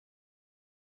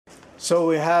So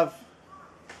we have,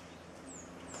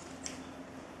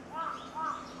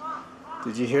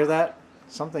 did you hear that?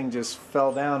 Something just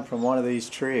fell down from one of these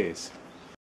trees.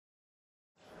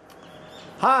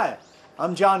 Hi,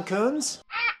 I'm John Coons,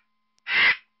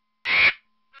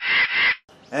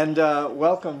 and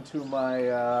welcome to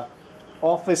my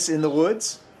office in the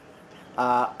woods.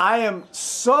 I am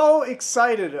so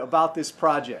excited about this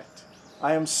project.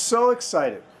 I am so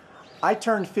excited. I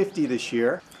turned 50 this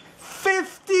year.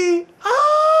 50!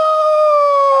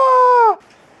 Ah!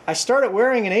 I started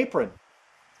wearing an apron,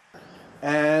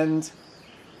 and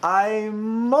I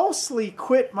mostly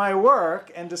quit my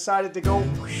work and decided to go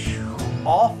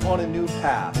off on a new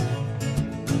path.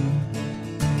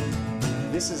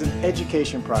 This is an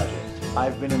education project.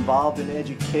 I've been involved in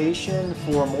education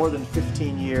for more than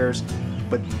 15 years,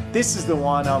 but this is the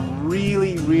one I'm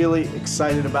really, really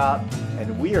excited about,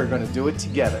 and we are going to do it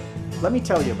together. Let me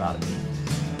tell you about it.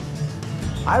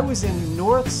 I was in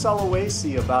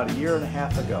north-Sulawesi about 1.5 years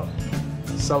ago.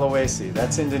 Sulawesi,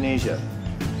 that's Indonesia.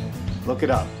 Look it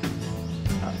up.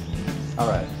 All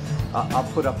right, I'll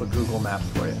put up a Google map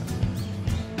for you.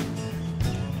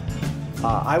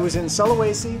 I was in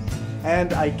Sulawesi,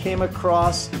 and I came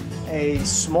across a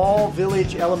small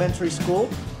village elementary school,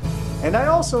 and I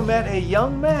also met a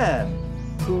young man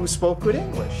who spoke good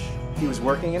English. He was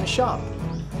working in a shop,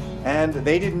 and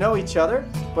they didn't know each other,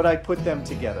 but I put them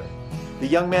together. The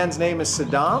young man's name is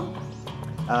Saddam.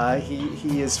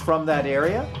 He is from that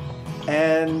area,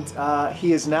 and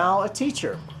he is now a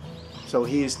teacher. So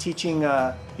he is teaching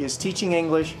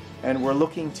English, and we're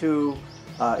looking to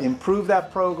improve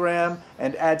that program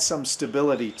and add some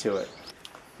stability to it.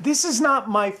 This is not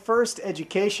my first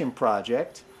education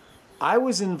project. I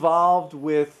was involved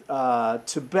with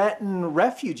Tibetan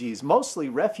refugees, mostly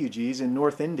refugees in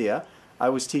North India. I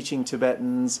was teaching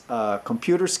Tibetans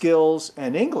computer skills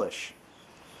and English.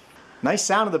 Nice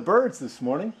sound of the birds this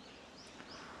morning.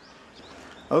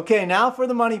 Okay, now for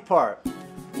the money part.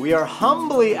 We are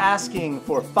humbly asking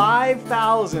for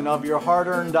 5,000 of your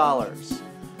hard-earned dollars.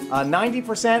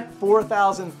 90%,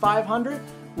 4,500,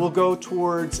 will go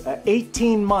towards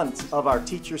 18 months of our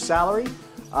teacher salary.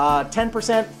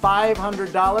 10%,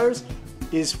 $500,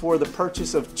 is for the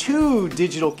purchase of 2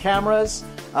 digital cameras.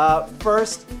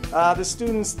 First, the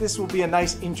students, this will be a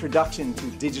nice introduction to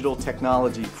digital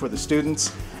technology for the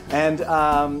students. And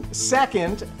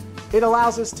second, it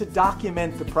allows us to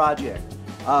document the project.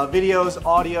 Videos,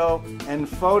 audio, and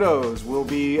photos will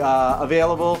be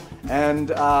available and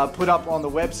put up on the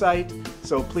website,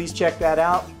 so please check that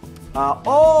out.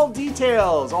 All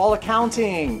details, all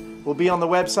accounting will be on the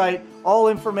website. All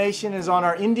information is on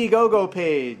our Indiegogo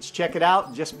page. Check it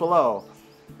out just below.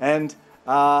 And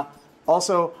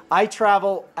also, I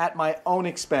travel at my own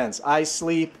expense. I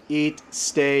sleep, eat,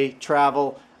 stay,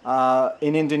 travel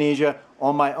in Indonesia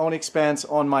on my own expense,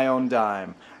 on my own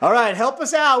dime. All right, help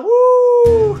us out.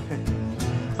 Woo!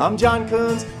 I'm John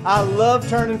Coons. I love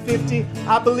turning 50.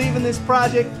 I believe in this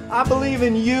project. I believe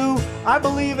in you. I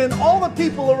believe in all the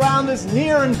people around us,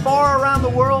 near and far around the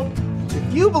world.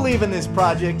 If you believe in this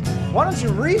project, why don't you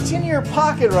reach in your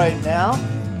pocket right now,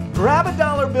 grab a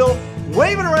dollar bill,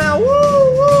 wave it around, woo,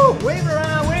 woo, wave it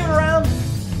around,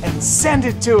 and send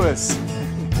it to us.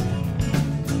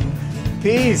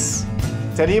 Peace.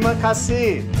 Terima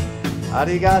kasih.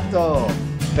 Arigato.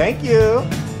 Thank you.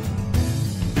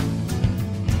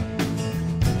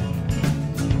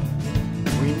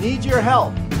 We need your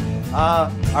help.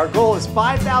 Our goal is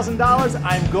 $5,000.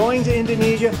 I'm going to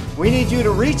Indonesia. We need you to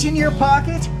reach in your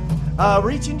pocket,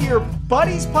 reach into your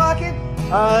buddy's pocket,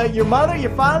 your mother,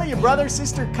 your father, your brother,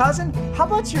 sister, cousin. How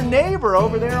about your neighbor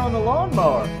over there on the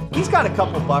lawnmower? He's got a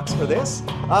couple bucks for this.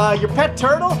 Your pet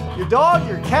turtle, your dog,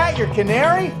 your cat, your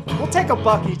canary. We'll take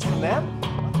 $1 each from them.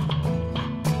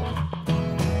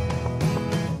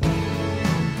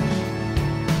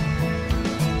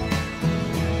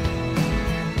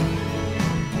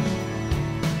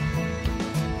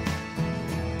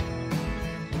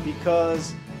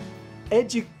 Because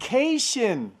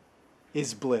education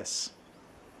is bliss.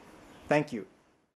 Thank you.